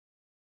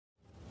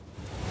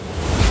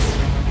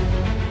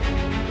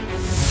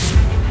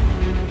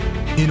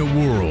In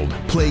a world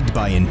plagued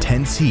by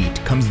intense heat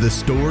comes the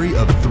story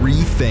of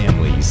three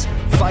families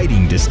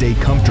fighting to stay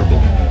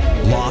comfortable,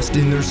 lost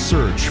in their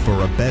search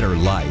for a better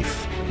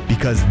life.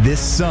 Because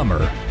this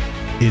summer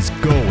is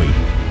going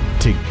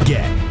to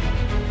get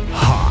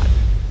hot.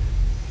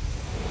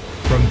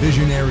 From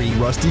visionary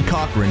Rusty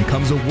Cochran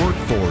comes a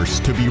workforce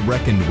to be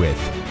reckoned with.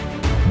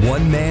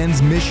 One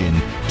man's mission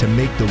to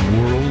make the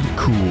world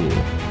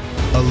cool.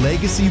 A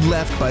legacy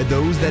left by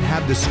those that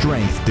have the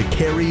strength to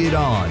carry it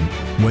on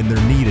when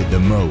they're needed the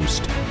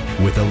most,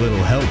 with a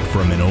little help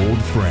from an old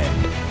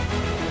friend.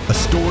 A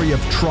story of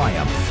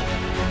triumph,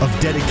 of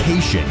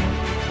dedication,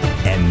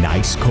 and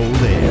nice cold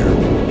air.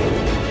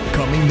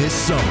 Coming this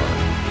summer,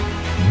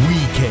 we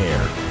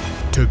care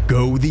to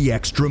go the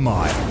extra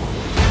mile.